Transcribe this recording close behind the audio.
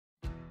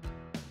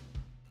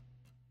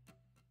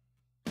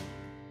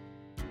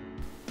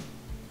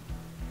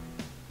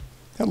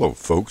Hello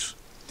folks.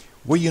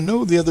 Well, you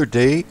know, the other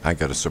day I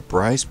got a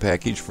surprise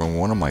package from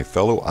one of my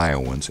fellow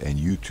Iowans and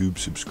YouTube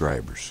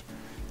subscribers.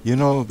 You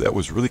know, that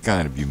was really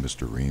kind of you,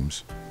 Mr.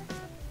 Reams.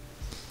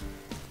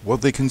 Well,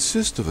 they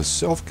consist of a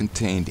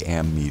self-contained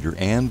ammeter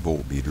and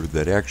voltmeter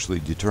that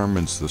actually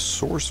determines the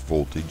source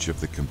voltage of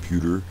the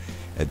computer,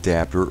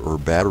 adapter, or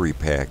battery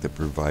pack that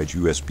provides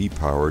USB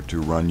power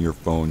to run your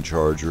phone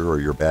charger or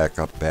your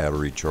backup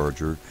battery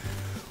charger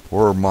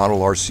or Model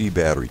RC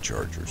battery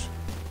chargers.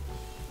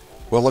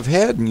 Well, I've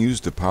had and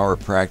used the Power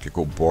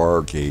Practical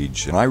bar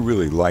gauge, and I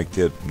really liked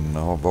it, and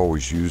I've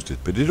always used it,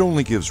 but it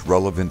only gives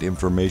relevant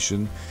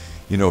information,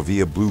 you know,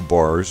 via blue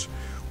bars,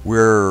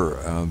 where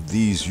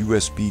these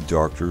USB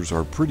adapters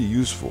are pretty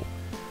useful.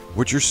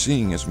 What you're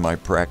seeing is my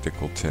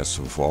practical tests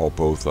of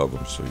both of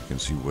them, so you can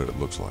see what it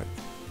looks like.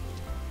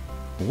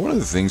 One of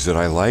the things that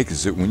I like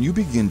is that when you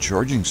begin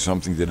charging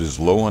something that is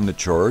low on the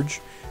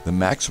charge, the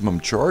maximum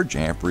charge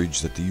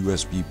amperage that the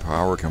USB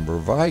power can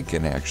provide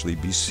can actually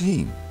be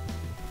seen.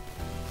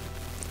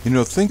 You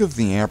know, think of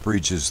the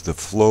amperage as the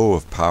flow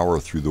of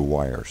power through the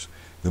wires.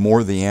 The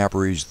more the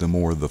amperage, the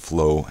more the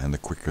flow, and the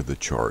quicker the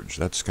charge.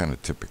 That's kind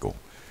of typical.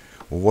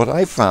 Well, what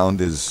I found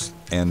is,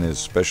 and is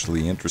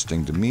especially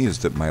interesting to me, is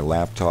that my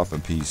laptop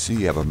and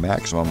PC have a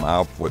maximum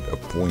output of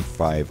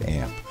 0.5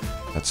 amp.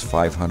 That's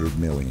 500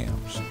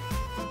 milliamps.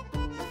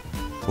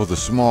 Well, the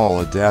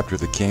small adapter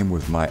that came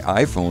with my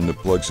iPhone that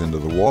plugs into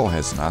the wall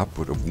has an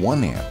output of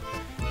 1 amp.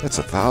 That's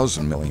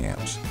 1,000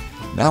 milliamps.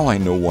 Now I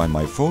know why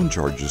my phone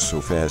charges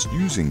so fast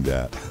using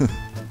that.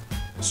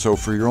 So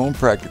for your own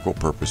practical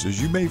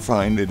purposes, you may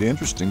find it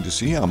interesting to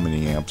see how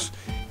many amps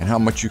and how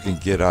much you can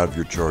get out of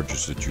your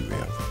chargers that you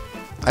have.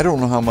 I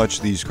don't know how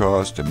much these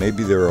cost, and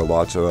maybe there are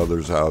lots of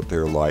others out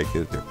there like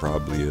it. There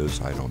probably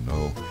is, I don't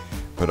know.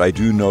 But I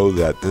do know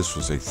that this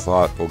was a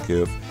thoughtful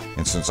gift,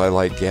 and since I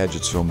like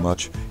gadgets so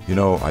much, you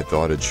know, I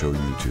thought I'd show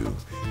you too.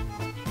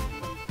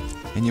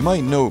 And you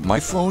might note my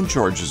phone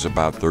charges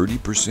about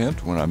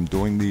 30% when I'm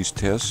doing these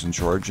tests and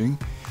charging.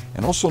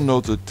 And also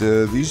note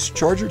that these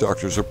charger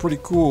adapters are pretty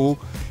cool.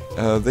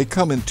 They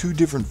come in 2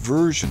 different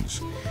versions.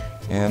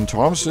 And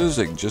Tom says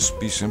they can just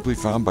be simply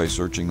found by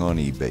searching on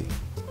eBay.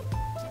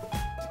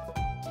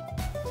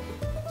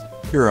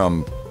 Here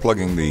I'm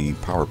plugging the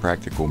Power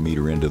Practical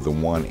meter into the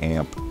 1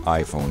 amp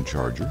iPhone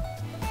charger.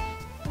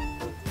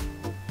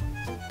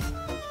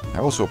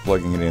 I'm also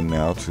plugging it in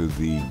now to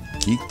the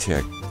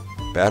GeekTech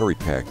battery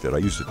pack that I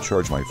use to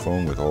charge my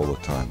phone with all the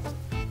time.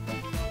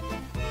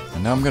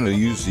 And now I'm going to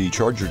use the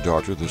charger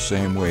adapter the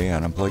same way,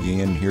 and I'm plugging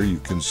in here. You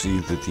can see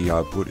that the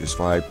output is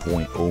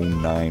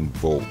 5.09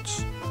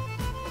 volts.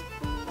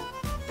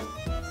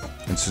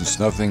 And since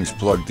nothing's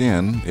plugged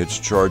in, it's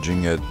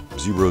charging at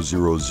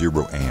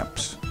 000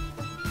 amps.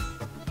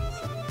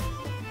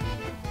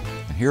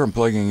 And here I'm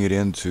plugging it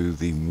into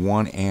the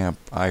 1 amp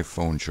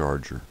iPhone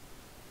charger,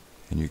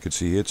 and you can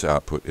see its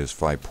output is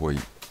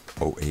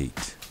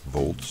 5.08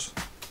 volts,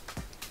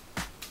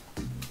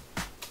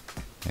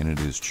 and it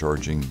is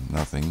charging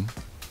nothing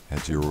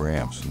at 0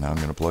 amps. Now I'm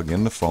going to plug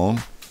in the phone,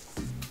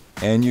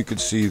 and you can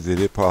see that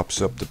it pops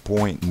up to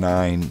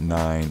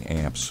 0.99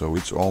 amps, so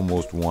it's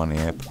almost 1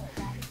 amp.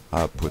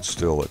 Output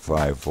still at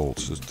 5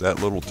 volts.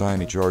 That little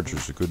tiny charger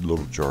is a good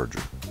little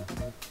charger.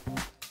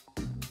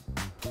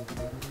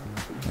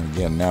 And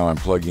again, now I'm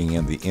plugging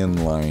in the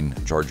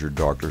inline charger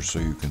adapter so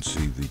you can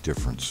see the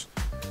difference.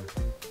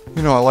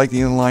 You know, I like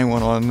the inline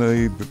one on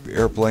the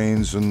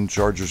airplanes and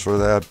chargers for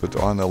that, but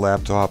on the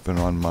laptop and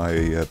on my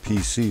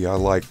PC, I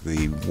like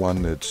the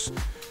one that's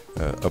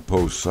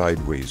opposed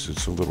sideways.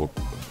 It's a little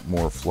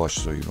more flush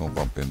so you don't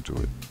bump into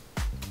it.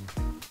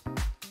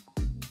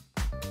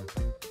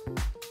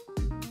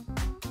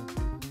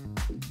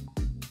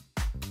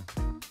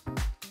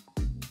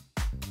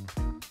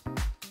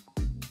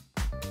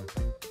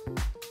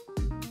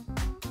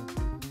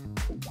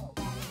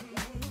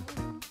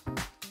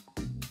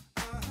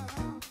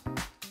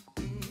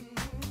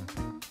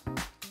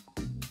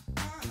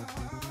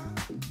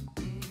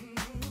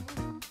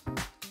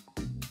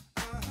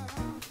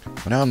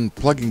 Now I'm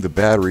plugging the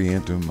battery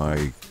into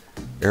my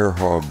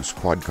AirHogs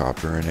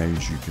quadcopter, and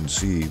as you can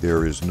see,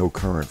 there is no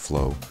current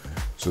flow.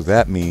 So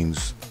that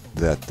means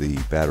that the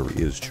battery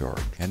is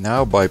charged. And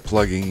now by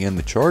plugging in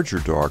the charger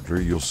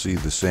adapter, you'll see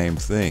the same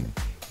thing.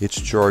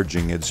 It's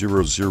charging at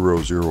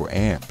 000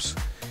 amps.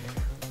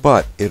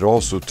 But it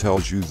also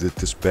tells you that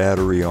this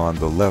battery on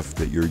the left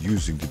that you're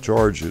using to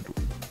charge it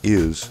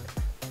is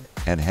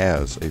and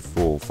has a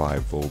full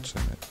 5 volts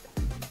in it.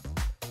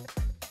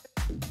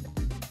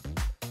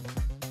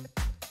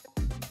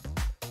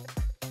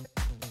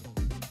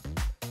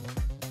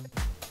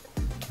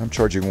 I'm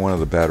charging one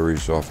of the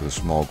batteries off of the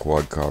small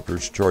quadcopter.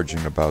 It's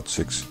charging about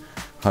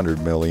 600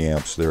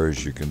 milliamps there,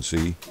 as you can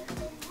see,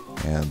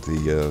 and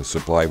the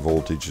supply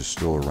voltage is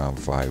still around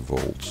 5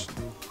 volts.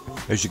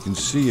 As you can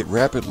see, it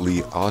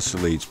rapidly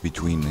oscillates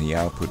between the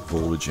output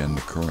voltage and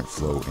the current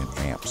flow in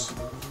amps.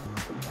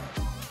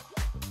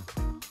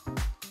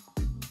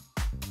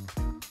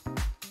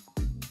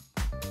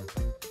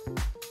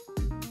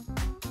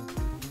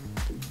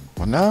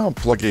 Well, now I'm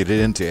plugging it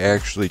in to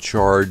actually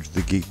charge the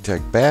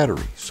GeekTech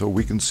battery so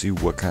we can see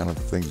what kind of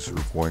things are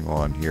going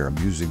on here. I'm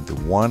using the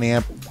 1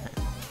 amp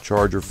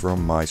charger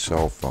from my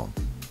cell phone.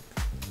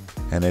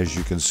 And as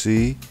you can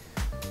see,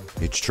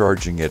 it's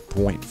charging at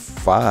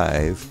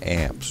 0.5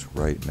 amps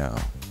right now,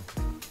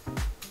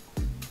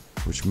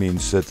 which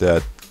means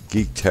that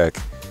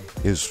GeekTech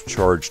is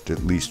charged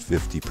at least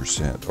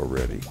 50%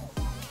 already.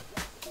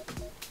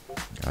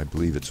 I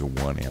believe it's a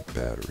 1 amp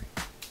battery.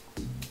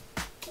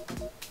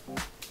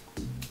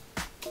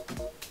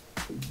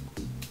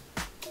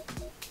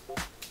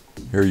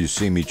 Here you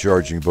see me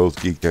charging both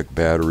GeekTech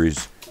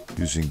batteries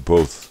using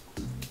both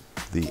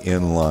the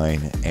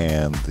inline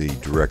and the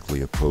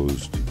directly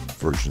opposed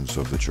versions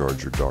of the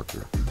charger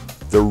doctor.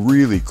 They're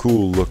really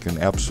cool looking,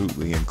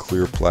 absolutely in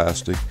clear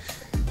plastic,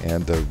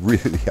 and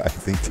really I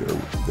think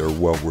they're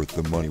well worth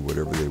the money,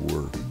 whatever they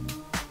were.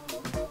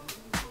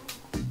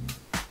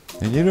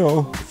 And you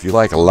know, if you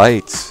like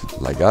lights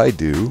like I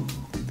do,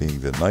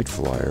 being the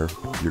NightFlyyer,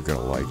 you're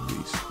gonna like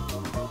these.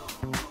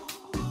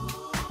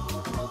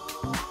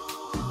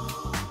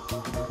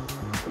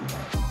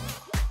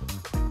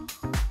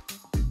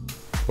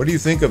 What do you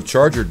think of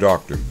Charger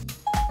Doctor?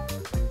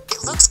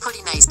 It looks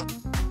pretty nice.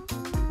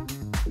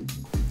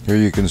 Here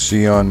you can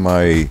see on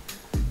my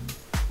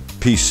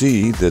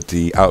PC that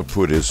the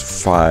output is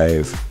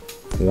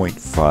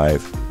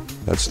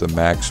 5.5. That's the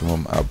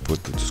maximum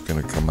output that's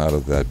going to come out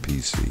of that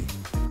PC.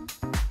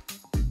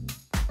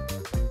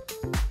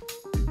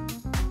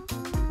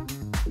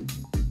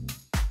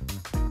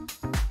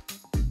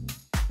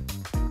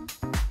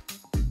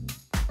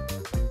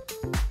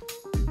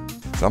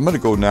 So I'm going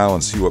to go now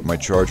and see what my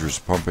charger is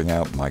pumping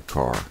out in my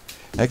car.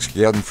 Thanks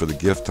again for the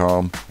gift,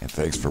 Tom, and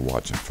thanks for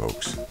watching,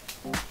 folks.